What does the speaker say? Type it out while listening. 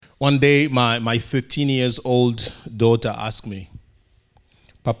One day, my 13 years old daughter asked me,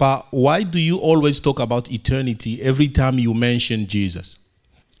 "Papa, why do you always talk about eternity every time you mention Jesus?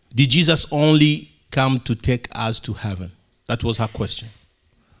 Did Jesus only come to take us to heaven?" That was her question.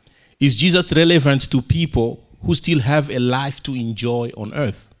 Is Jesus relevant to people who still have a life to enjoy on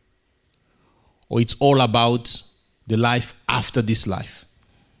earth? Or it's all about the life after this life?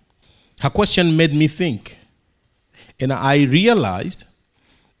 Her question made me think. And I realized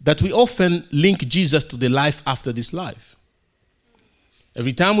that we often link Jesus to the life after this life.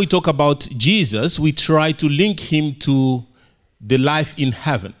 Every time we talk about Jesus, we try to link him to the life in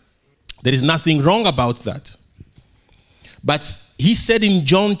heaven. There is nothing wrong about that. But he said in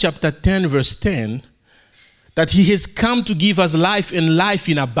John chapter 10, verse 10, that he has come to give us life and life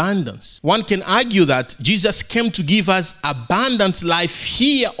in abundance. One can argue that Jesus came to give us abundant life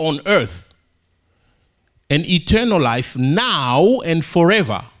here on earth and eternal life now and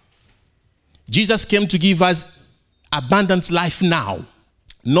forever. Jesus came to give us abundant life now,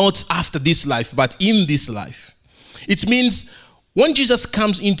 not after this life, but in this life. It means when Jesus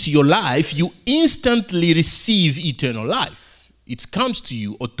comes into your life, you instantly receive eternal life. It comes to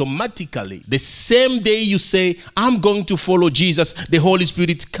you automatically. The same day you say, "I'm going to follow Jesus," the Holy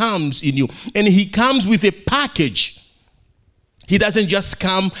Spirit comes in you. And he comes with a package. He doesn't just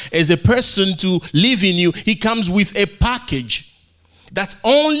come as a person to live in you. He comes with a package that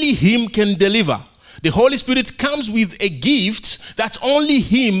only him can deliver. The Holy Spirit comes with a gift that only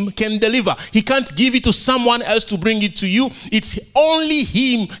him can deliver. He can't give it to someone else to bring it to you. It's only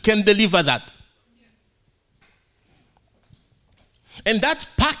him can deliver that. And that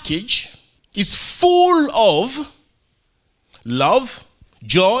package is full of love,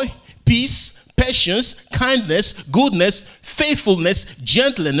 joy, peace, patience, kindness, goodness, faithfulness,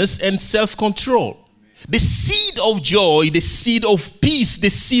 gentleness, and self-control. The seed of joy, the seed of peace, the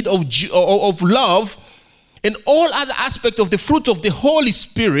seed of love, and all other aspects of the fruit of the Holy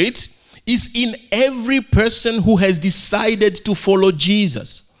Spirit is in every person who has decided to follow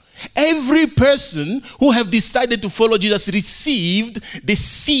Jesus. Every person who have decided to follow Jesus received the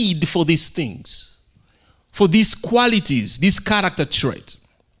seed for these things, for these qualities, this character trait.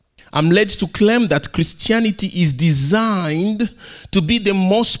 I'm led to claim that Christianity is designed to be the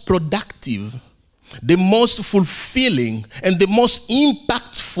most productive, the most fulfilling, and the most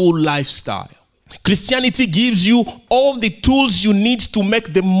impactful lifestyle. Christianity gives you all the tools you need to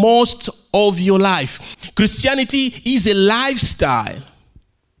make the most of your life. Christianity is a lifestyle.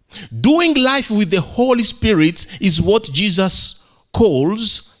 Doing life with the Holy Spirit is what Jesus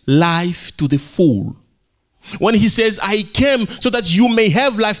calls life to the full. When he says, "I came so that you may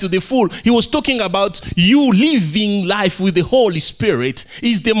have life to the full," he was talking about you living life with the Holy Spirit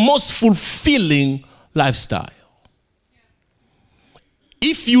is the most fulfilling lifestyle.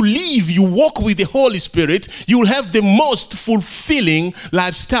 If you live, you walk with the Holy Spirit, you will have the most fulfilling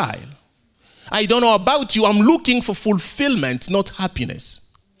lifestyle. I don't know about you, I'm looking for fulfillment, not happiness.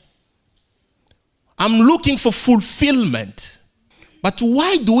 I'm looking for fulfillment. But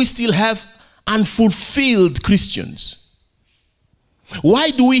why do we still have unfulfilled Christians? Why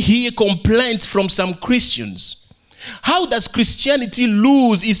do we hear complaints from some Christians? How does Christianity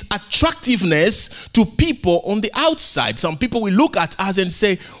lose its attractiveness to people on the outside? Some people will look at us and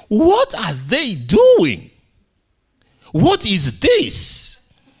say, "What are they doing? What is this?"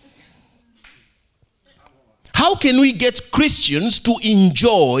 How can we get Christians to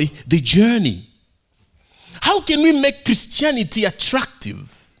enjoy the journey? How can we make Christianity attractive?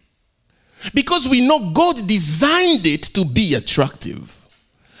 Because we know God designed it to be attractive.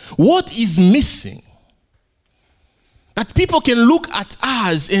 What is missing? That people can look at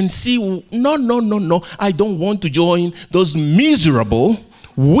us and see, no, I don't want to join those miserable,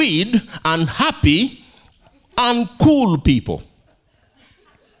 weird, unhappy, uncool people.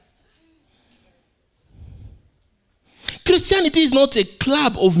 Christianity is not a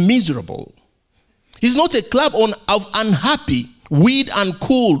club of miserable. It's not a club of unhappy, weird,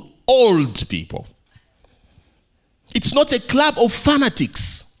 uncool, old people. It's not a club of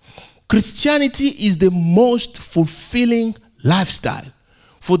fanatics. Christianity is the most fulfilling lifestyle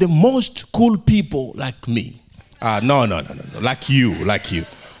for the most cool people like me. No. Like you.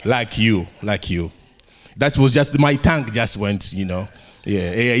 That was just, my tongue just went, Yeah,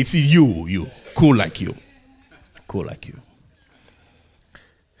 it's you. Cool like you.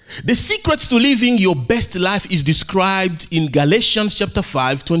 The secret to living your best life is described in Galatians chapter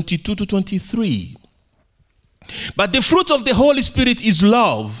 5, 22 to 23. But the fruit of the Holy Spirit is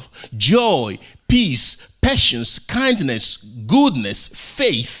love, joy, peace, patience, kindness, goodness,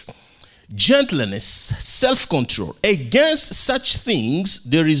 faith, gentleness, self-control. Against such things,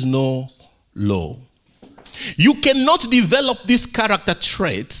 there is no law. You cannot develop these character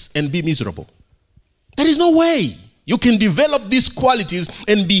traits and be miserable. There is no way you can develop these qualities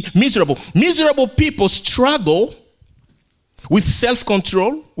and be miserable. Miserable people struggle with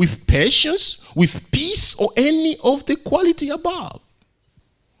self-control, with patience, with peace, or any of the quality above.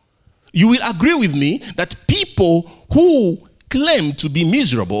 You will agree with me that people who claim to be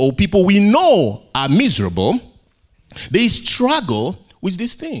miserable, or people we know are miserable, they struggle with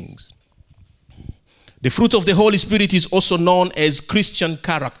these things. The fruit of the Holy Spirit is also known as Christian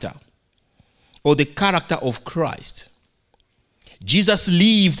character, or the character of Christ. Jesus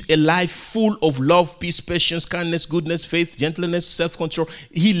lived a life full of love, peace, patience, kindness, goodness, faith, gentleness, self-control.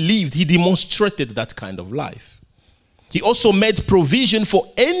 He demonstrated that kind of life. He also made provision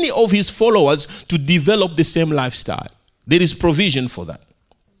for any of his followers to develop the same lifestyle. There is provision for that.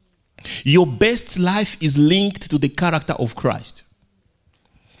 Your best life is linked to the character of Christ.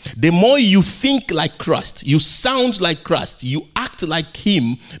 The more you think like Christ, you sound like Christ, you act like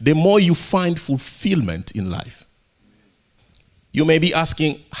him, the more you find fulfillment in life. You may be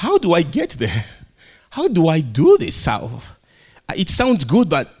asking, how do I get there? How do I do this? It sounds good,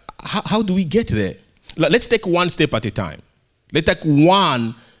 but how do we get there? Let's take one step at a time. Let's take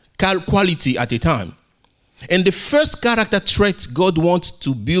one quality at a time. And the first character trait God wants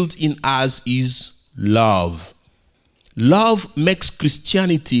to build in us is love. Love makes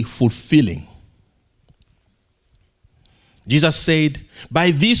Christianity fulfilling. Jesus said,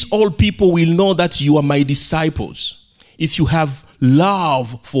 "By this all people will know that you are my disciples, if you have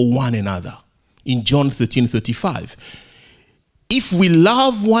love for one another." In John 13:35. If we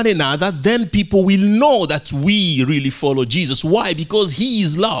love one another, then people will know that we really follow Jesus. Why? Because he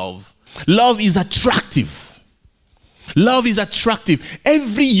is love. Love is attractive. Love is attractive.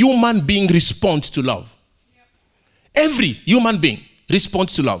 Every human being responds to love. Every human being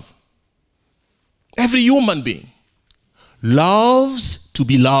responds to love. Every human being loves to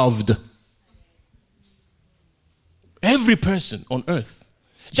be loved. Every person on earth.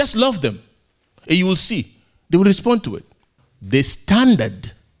 Just love them, and you will see they will respond to it. The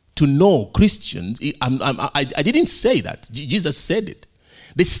standard to know Christians, I didn't say that. Jesus said it.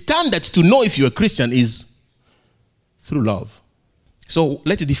 The standard to know if you're a Christian is through love. So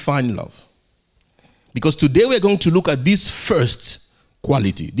let's define love. Because today we're going to look at this first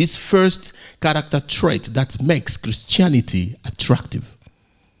quality, this first character trait that makes Christianity attractive.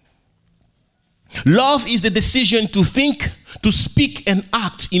 Love is the decision to think, to speak, and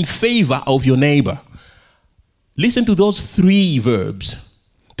act in favor of your neighbor. Listen to those three verbs: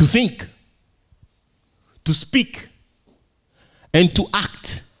 to think, to speak, and to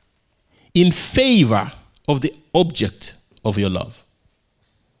act in favor of the object of your love.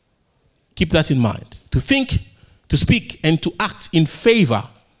 Keep that in mind. To think, to speak, and to act in favor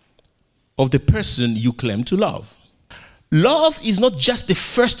of the person you claim to love. Love is not just the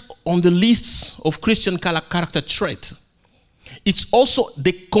first on the list of Christian character trait. It's also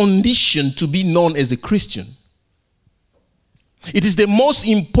the condition to be known as a Christian. It is the most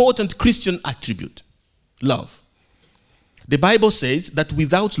important Christian attribute, love. The Bible says that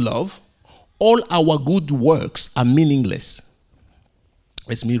without love, all our good works are meaningless.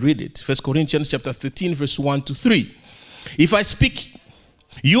 Let me read it. 1 Corinthians chapter 13, verse 1 to 3. If I speak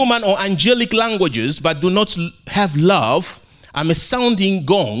human or angelic languages but do not have love, I'm a sounding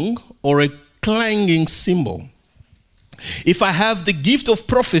gong or a clanging cymbal. If I have the gift of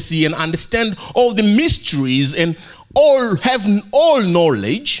prophecy and understand all the mysteries and have all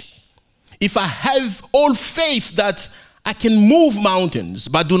knowledge, if I have all faith that I can move mountains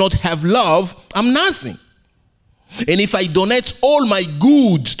but do not have love, I'm nothing. And if I donate all my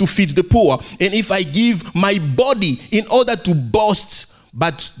goods to feed the poor, and if I give my body in order to boast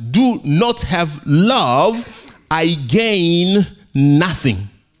but do not have love, I gain nothing.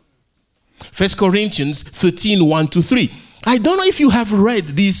 1 Corinthians 13, 1 to 3. I don't know if you have read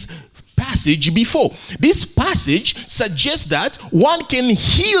this passage before. This passage suggests that one can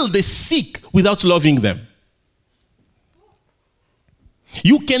heal the sick without loving them.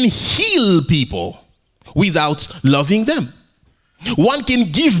 You can heal people without loving them. One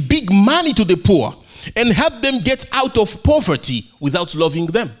can give big money to the poor and help them get out of poverty without loving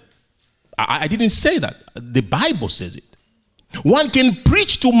them. I didn't say that. The Bible says it. One can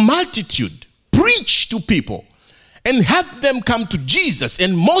preach to multitude, preach to people, and help them come to Jesus,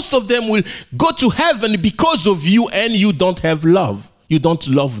 and most of them will go to heaven because of you, and you don't have love. You don't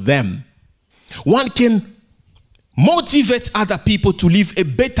love them. One can motivate other people to live a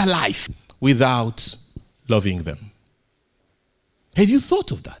better life without loving them. Have you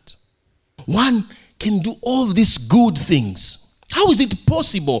thought of that? One can do all these good things. How is it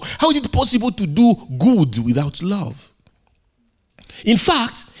possible? How is it possible to do good without love? In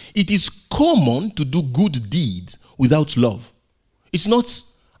fact, it is common to do good deeds without love. It's not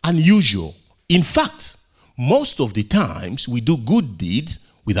unusual. In fact, most of the times we do good deeds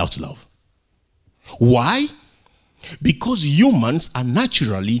without love. Why? Because humans are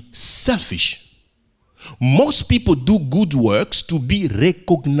naturally selfish. Most people do good works to be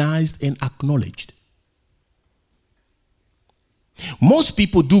recognized and acknowledged. Most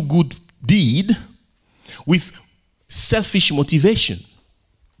people do good deed with selfish motivation.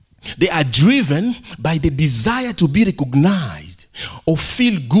 They are driven by the desire to be recognized or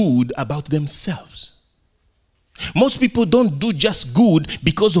feel good about themselves. Most people don't do just good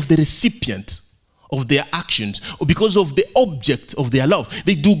because of the recipient of their actions or because of the object of their love.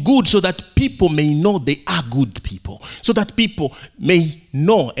 They do good so that people may know they are good people, so that people may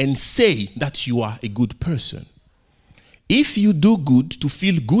know and say that you are a good person. If you do good to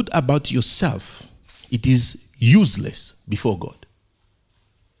feel good about yourself, it is useless before God.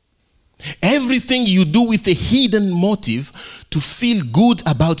 Everything you do with a hidden motive to feel good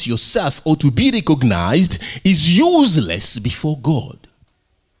about yourself or to be recognized is useless before God.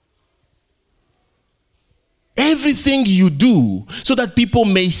 Everything you do so that people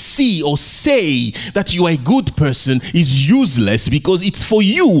may see or say that you are a good person is useless because it's for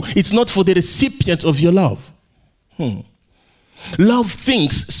you, it's not for the recipient of your love. Love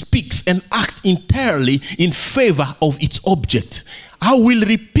thinks, speaks, and acts entirely in favor of its object. I will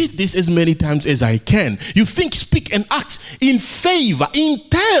repeat this as many times as I can. You think, speak, and act in favor,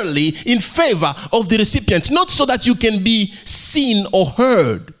 entirely in favor of the recipient, not so that you can be seen or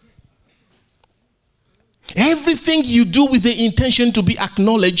heard. Everything you do with the intention to be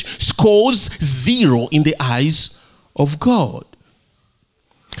acknowledged scores 0 in the eyes of God.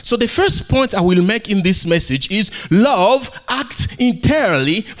 So the first point I will make in this message is love acts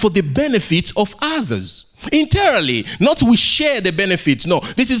entirely for the benefit of others. Entirely. Not we share the benefits. No,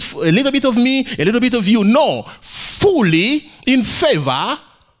 this is a little bit of me, a little bit of you. No, fully in favor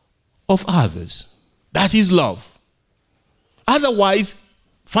of others. That is love. Otherwise,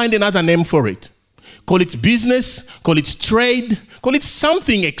 find another name for it. Call it business, call it trade, call it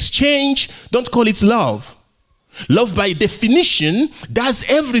something, exchange. Don't call it love. Love, by definition, does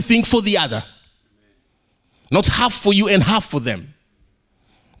everything for the other. Not half for you and half for them.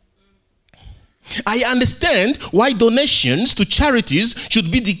 I understand why donations to charities should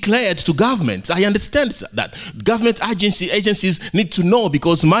be declared to governments. I understand that. Government agencies need to know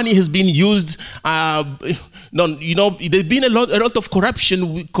because money has been used. There's been a lot of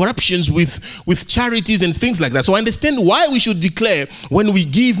corruptions with charities and things like that. So I understand why we should declare when we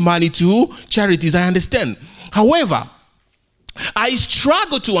give money to charities. I understand. However, I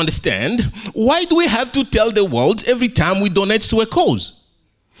struggle to understand why do we have to tell the world every time we donate to a cause?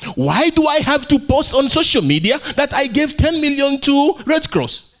 Why do I have to post on social media that I gave 10 million to Red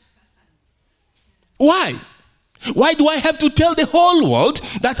Cross? Why? Why do I have to tell the whole world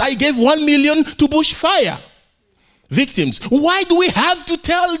that I gave 1 million to bushfire victims? Why do we have to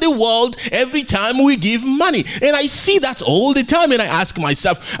tell the world every time we give money? And I see that all the time and I ask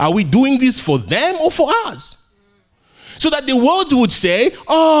myself, are we doing this for them or for us? So that the world would say,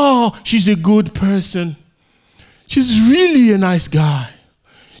 oh, she's a good person. She's really a nice guy.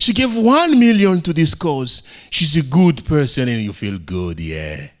 She gave 1 million to this cause. She's a good person, and you feel good.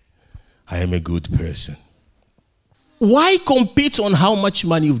 Yeah, I am a good person. Why compete on how much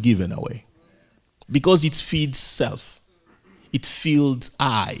money you've given away? Because it feeds self. It feeds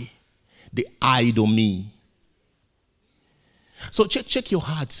I, the idol me. So check your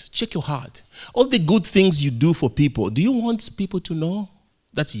heart. Check your heart. All the good things you do for people, do you want people to know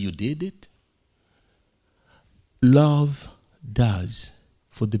that you did it? Love does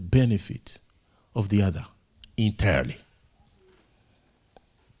for the benefit of the other entirely.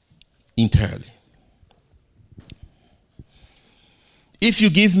 Entirely. If you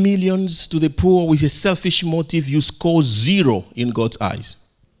give millions to the poor with a selfish motive, you score 0 in God's eyes.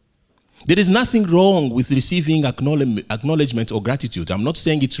 There is nothing wrong with receiving acknowledgement or gratitude. I'm not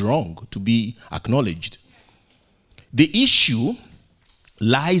saying it's wrong to be acknowledged. The issue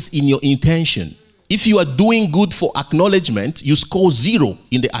lies in your intention. If you are doing good for acknowledgement, you score 0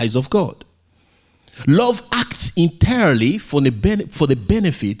 in the eyes of God. Love acts entirely for the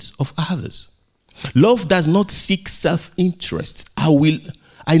benefit of others. Love does not seek self-interest.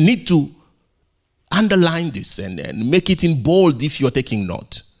 I need to underline this and make it in bold if you're taking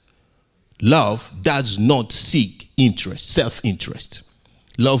note. Love does not seek interest, self-interest.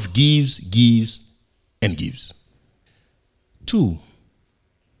 Love gives, and gives. 2,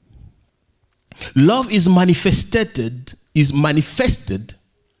 Love is manifested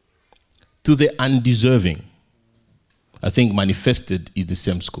to the undeserving. I think manifested is the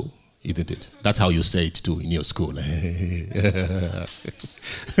same school, isn't it? That's how you say it too in your school.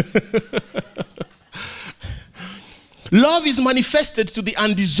 Love is manifested to the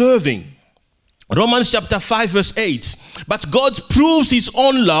undeserving. Romans chapter 5 verse 8. But God proves his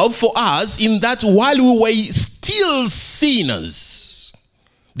own love for us in that while we were still sinners,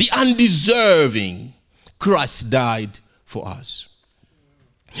 the undeserving, Christ died for us.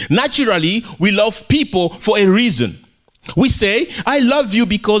 Naturally, we love people for a reason. We say, I love you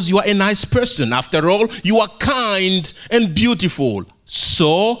because you are a nice person. After all, you are kind and beautiful.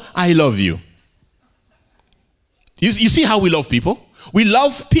 So, I love you. You see how we love people? We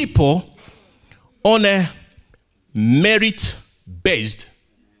love people on a merit-based,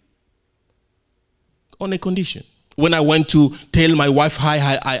 on a condition. When I went to tell my wife,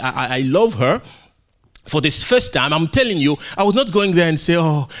 I love her, for this first time, I'm telling you, I was not going there and say,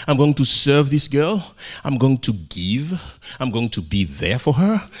 oh, I'm going to serve this girl. I'm going to give. I'm going to be there for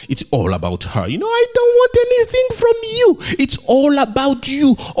her. It's all about her. You know, I don't want anything from you. It's all about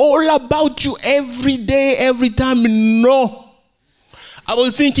you. All about you every day, every time. No. I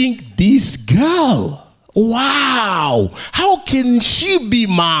was thinking, this girl, wow, how can she be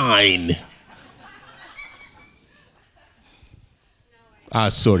mine?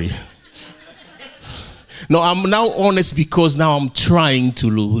 Sorry. No, I'm now honest because now I'm trying to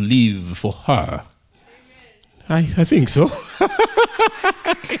live for her. I think so.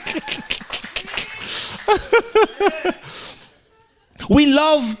 We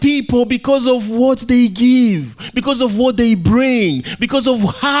love people because of what they give, because of what they bring, because of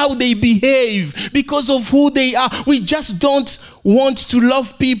how they behave, because of who they are. We just don't want to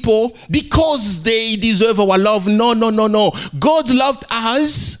love people because they deserve our love. No. God loved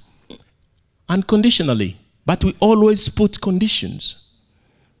us unconditionally, but we always put conditions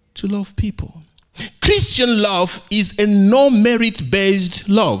to love people. Christian love is a no-merit-based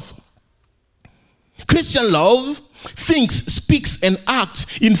love. Christian love thinks, speaks, and acts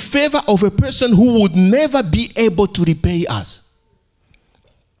in favor of a person who would never be able to repay us.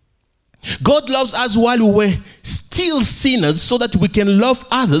 God loves us while we were still sinners so that we can love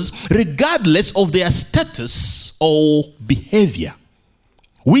others regardless of their status or behavior.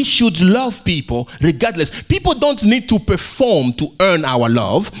 We should love people regardless. People don't need to perform to earn our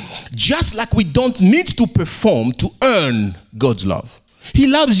love, just like we don't need to perform to earn God's love. He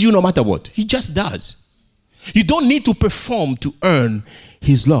loves you no matter what. He just does. You don't need to perform to earn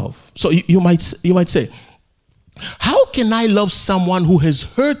his love. So you might say, how can I love someone who has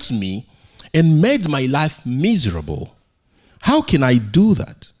hurt me and made my life miserable? How can I do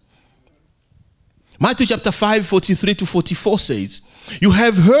that? Matthew chapter 5, 43 to 44 says, you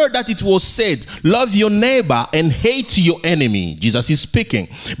have heard that it was said, love your neighbor and hate your enemy. Jesus is speaking.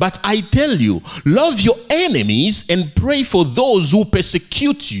 But I tell you, love your enemies and pray for those who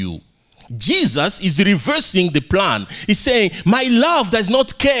persecute you. Jesus is reversing the plan. He's saying, my love does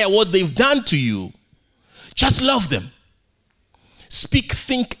not care what they've done to you. Just love them. Speak,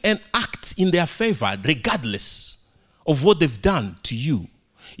 think, and act in their favor, regardless of what they've done to you.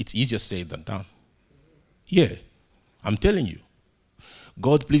 It's easier said than done. Yeah, I'm telling you.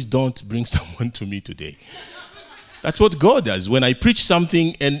 God, please don't bring someone to me today. That's what God does. When I preach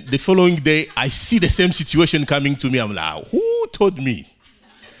something and the following day, I see the same situation coming to me, I'm like, who told me?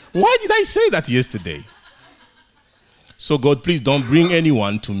 Why did I say that yesterday? So God, please don't bring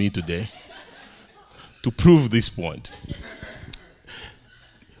anyone to me today to prove this point.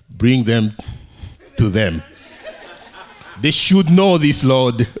 Bring them to them. They should know this,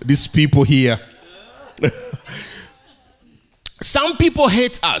 Lord, these people here. Some people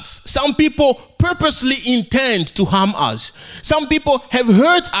hate us. Some people purposely intend to harm us. Some people have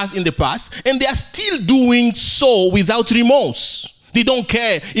hurt us in the past and they are still doing so without remorse. They don't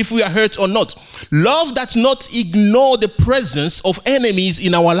care if we are hurt or not. Love does not ignore the presence of enemies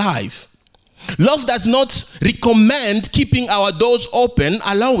in our life. Love does not recommend keeping our doors open,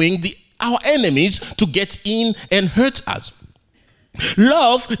 allowing our enemies to get in and hurt us.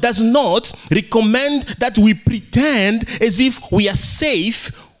 Love does not recommend that we pretend as if we are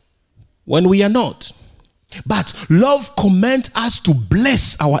safe when we are not. But love commands us to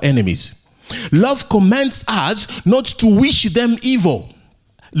bless our enemies. Love commands us not to wish them evil.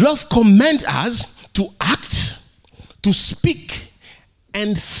 Love commands us to act, to speak,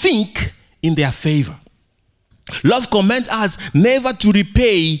 and think in their favor. Love commands us never to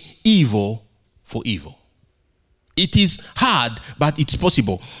repay evil for evil. It is hard, but it's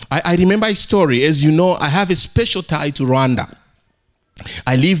possible. I remember a story. As you know, I have a special tie to Rwanda.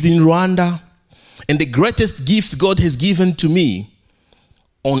 I lived in Rwanda And the greatest gift God has given to me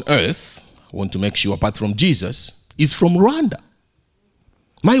on earth, I want to make sure apart from Jesus, is from Rwanda.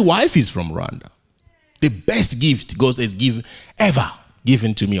 My wife is from Rwanda. The best gift God has ever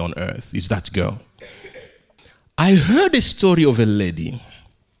given to me on earth is that girl. I heard a story of a lady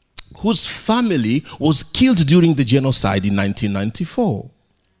whose family was killed during the genocide in 1994.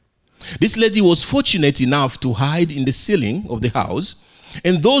 This lady was fortunate enough to hide in the ceiling of the house,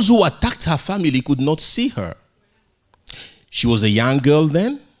 and those who attacked her family could not see her. She was a young girl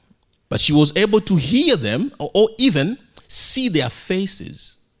then, but she was able to hear them or even see their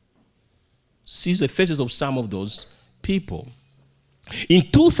faces. See the faces of some of those people. In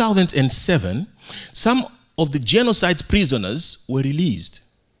 2007, some of the genocide prisoners were released.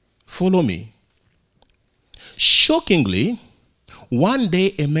 Follow me. Shockingly, one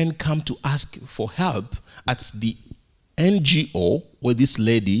day a man came to ask for help at the NGO where this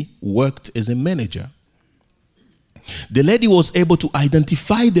lady worked as a manager. The lady was able to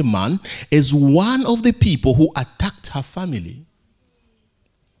identify the man as one of the people who attacked her family.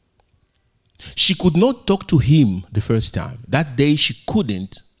 She could not talk to him the first time. That day she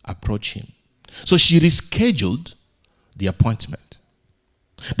couldn't approach him. So she rescheduled the appointment.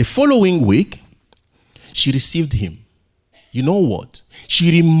 The following week, she received him. You know what? She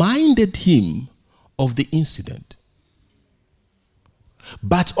reminded him of the incident.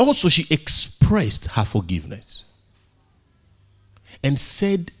 But also she expressed her forgiveness and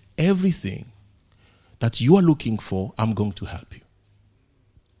said everything that you are looking for, I'm going to help you.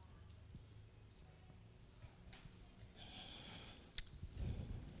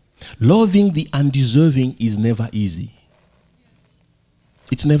 Loving the undeserving is never easy.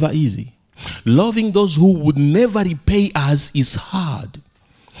 It's never easy. Loving those who would never repay us is hard.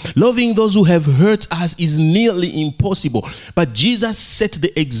 Loving those who have hurt us is nearly impossible. But Jesus set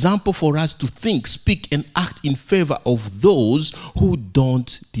the example for us to think, speak, and act in favor of those who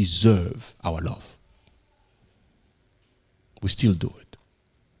don't deserve our love. We still do it.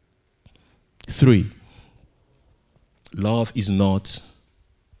 3, love is not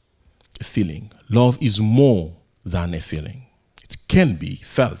a feeling. Love is more than a feeling. It can be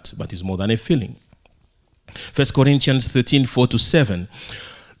felt, but it's more than a feeling. 1 Corinthians 13, 4-7.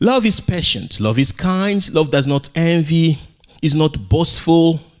 Love is patient. Love is kind. Love does not envy, is not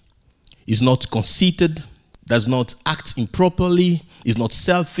boastful, is not conceited, does not act improperly, is not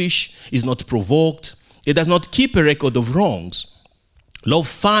selfish, is not provoked. It does not keep a record of wrongs. Love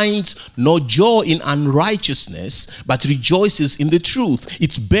finds no joy in unrighteousness, but rejoices in the truth.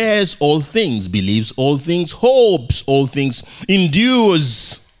 It bears all things, believes all things, hopes all things,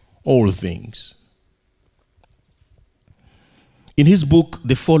 endures all things. In his book,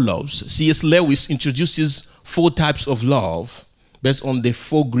 The Four Loves, C.S. Lewis introduces 4 types of love based on the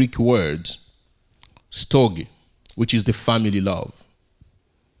 4 Greek words. Storge, which is the family love.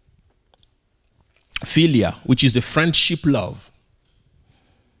 Philia, which is the friendship love.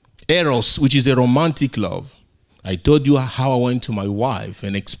 Eros, which is the romantic love. I told you how I went to my wife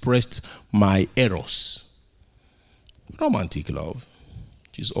and expressed my eros. Romantic love,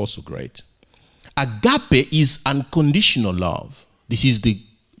 which is also great. Agape is unconditional love. This is the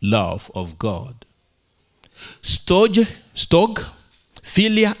love of God. Storge,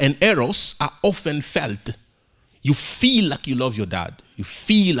 philia, and eros are often felt. You feel like you love your dad. You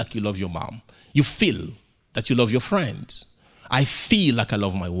feel like you love your mom. You feel that you love your friends. I feel like I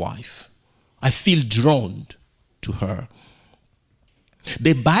love my wife. I feel drawn to her.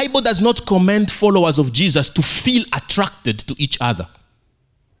 The Bible does not command followers of Jesus to feel attracted to each other.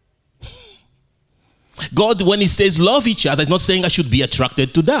 God, when he says love each other, is not saying I should be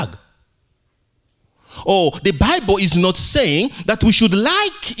attracted to Doug. The Bible is not saying that we should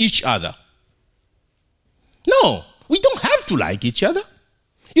like each other. No, we don't have to like each other.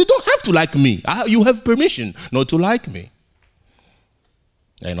 You don't have to like me. You have permission not to like me.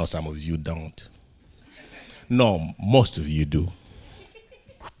 I know some of you don't. No, most of you do.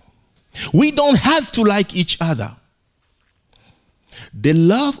 We don't have to like each other. The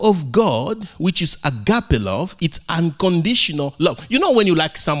love of God, which is agape love, it's unconditional love. You know when you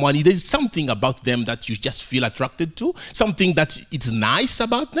like someone, there's something about them that you just feel attracted to, something that it's nice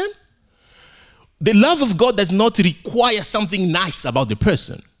about them. The love of God does not require something nice about the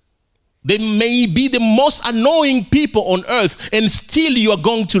person. They may be the most annoying people on earth and still you are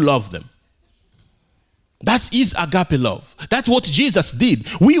going to love them. That is agape love. That's what Jesus did.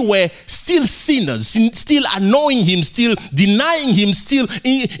 We were still sinners, still annoying him, still denying him, still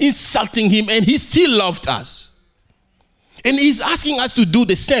insulting him, and he still loved us. And he's asking us to do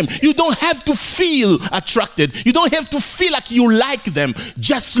the same. You don't have to feel attracted. You don't have to feel like you like them.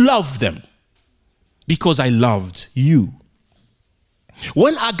 Just love them. because I loved you.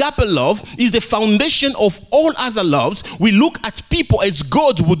 When agape love is the foundation of all other loves, we look at people as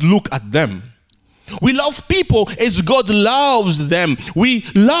God would look at them. We love people as God loves them. We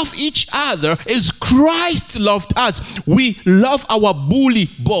love each other as Christ loved us. We love our bully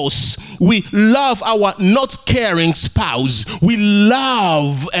boss. We love our not caring spouse. We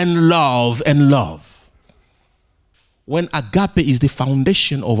love and love and love. When agape is the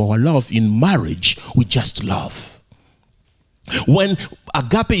foundation of our love in marriage, we just love. When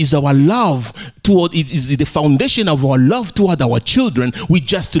agape is our love toward, it is the foundation of our love toward our children, we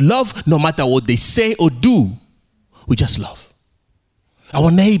just love no matter what they say or do. We just love.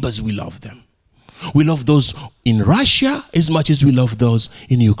 Our neighbors, we love them. We love those in Russia as much as we love those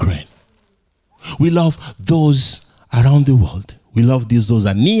in Ukraine. We love those around the world. We love those who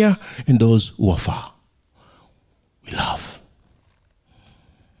are near and those who are far. We love.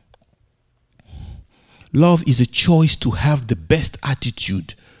 Love is a choice to have the best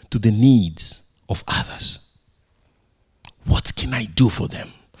attitude to the needs of others. What can I do for them?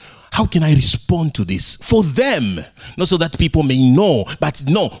 How can I respond to this? For them. Not so that people may know, but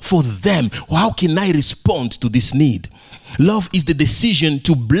no, for them. How can I respond to this need? Love is the decision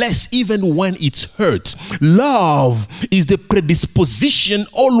to bless even when it's hurt. Love is the predisposition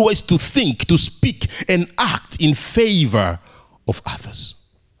always to think, to speak, and act in favor of others.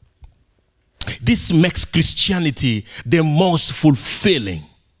 This makes Christianity the most fulfilling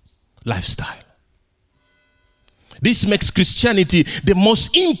lifestyle. This makes Christianity the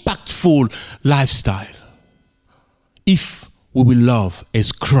most impactful lifestyle. If we will love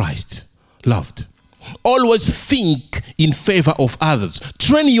as Christ loved. Always think in favor of others.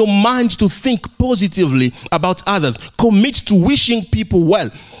 Train your mind to think positively about others. Commit to wishing people well.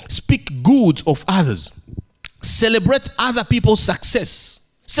 Speak good of others. Celebrate other people's success.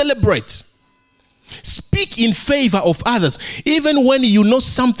 Celebrate. Speak in favor of others. Even when you know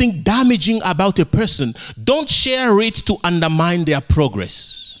something damaging about a person, don't share it to undermine their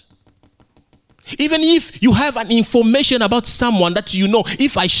progress. Even if you have an information about someone that you know,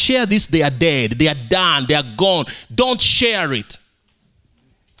 if I share this, they are dead, they are done, they are gone. Don't share it.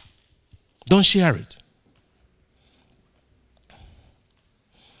 Don't share it.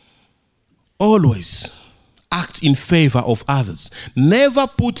 Always act in favor of others. Never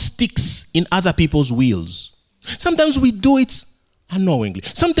put sticks in other people's wheels. Sometimes we do it unknowingly.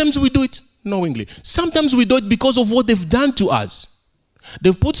 Sometimes we do it knowingly. Sometimes we do it because of what they've done to us.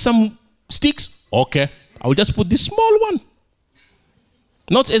 They've put some sticks. Okay, I will just put this small one.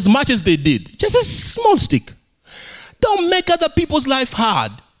 Not as much as they did. Just a small stick. Don't make other people's life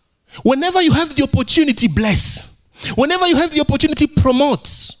hard. Whenever you have the opportunity, bless. Whenever you have the opportunity,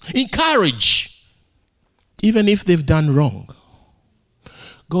 promote. Encourage. Even if they've done wrong.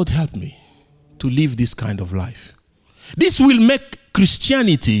 God help me to live this kind of life. This will make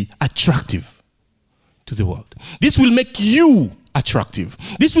Christianity attractive to the world. This will make you attractive.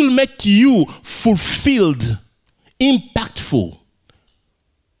 This will make you fulfilled, impactful.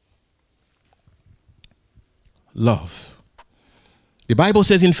 Love. The Bible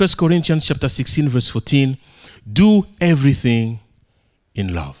says in 1 Corinthians chapter 16 verse 14, do everything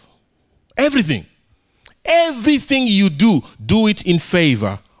in love. Everything. Everything you do, do it in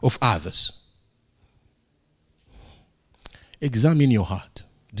favor of others. Examine your heart.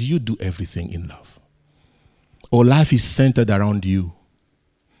 Do you do everything in love? Or life is centered around you?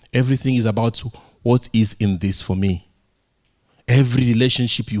 Everything is about what is in this for me. Every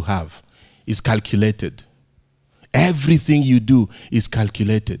relationship you have is calculated. Everything you do is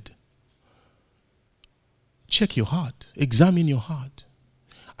calculated. Check your heart. Examine your heart.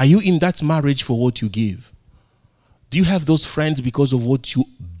 Are you in that marriage for what you give? Do you have those friends because of what you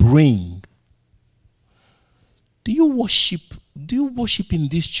bring? Do you worship in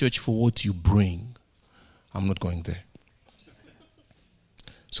this church for what you bring? I'm not going there.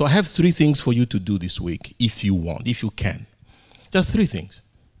 So I have 3 things for you to do this week, if you want, if you can. Just 3 things.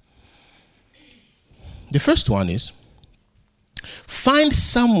 The first one is, find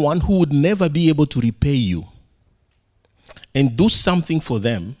someone who would never be able to repay you and do something for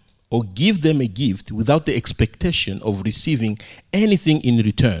them or give them a gift without the expectation of receiving anything in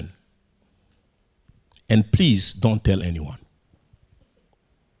return. And please don't tell anyone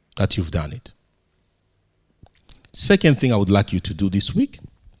that you've done it. Second thing I would like you to do this week,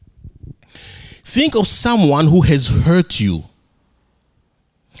 think of someone who has hurt you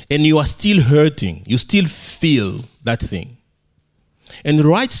and you are still hurting. You still feel that thing. And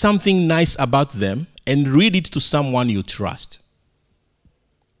write something nice about them and read it to someone you trust.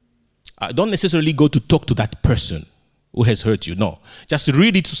 Don't necessarily go to talk to that person who has hurt you. No, just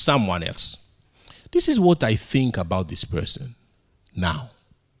read it to someone else. this is what I think about this person now.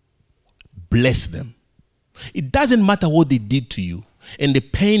 Bless them. It doesn't matter what they did to you and the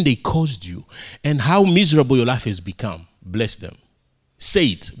pain they caused you and how miserable your life has become. Bless them. Say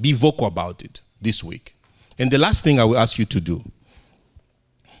it. Be vocal about it this week. And the last thing I will ask you to do,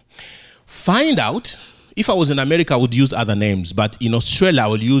 find out, if I was in America, I would use other names, but in Australia, I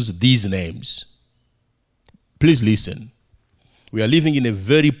will use these names. Please listen. We are living in a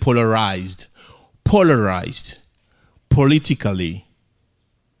very polarized, politically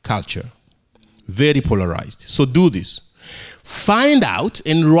culture. Very polarized. So do this. Find out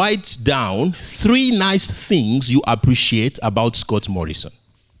and write down 3 nice things you appreciate about Scott Morrison.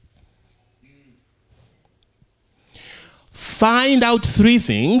 Find out 3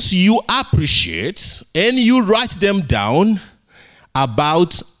 things you appreciate and you write them down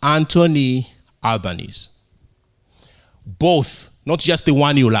about Anthony Albanese. Both, not just the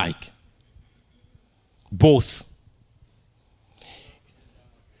one you like. Both.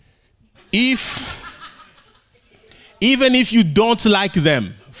 Even if you don't like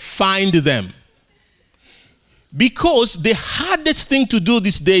them, find them. Because the hardest thing to do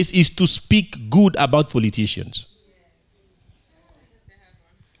these days is to speak good about politicians.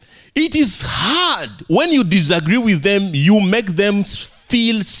 It is hard. When you disagree with them, you make them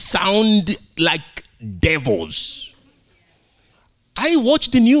sound like devils. I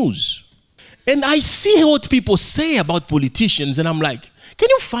watch the news and I see what people say about politicians and I'm like, can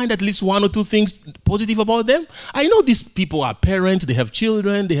you find at least 1 or 2 things positive about them? I know these people are parents, they have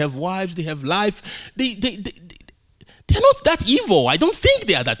children, they have wives, they have life. They're not that evil. I don't think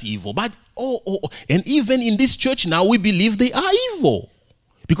they are that evil. But, and even in this church now, we believe they are evil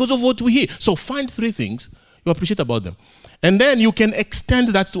because of what we hear. So find 3 things you appreciate about them. And then you can extend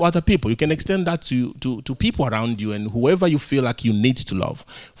that to other people. You can extend that to people around you and whoever you feel like you need to love.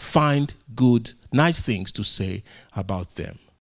 Find good, nice things to say about them.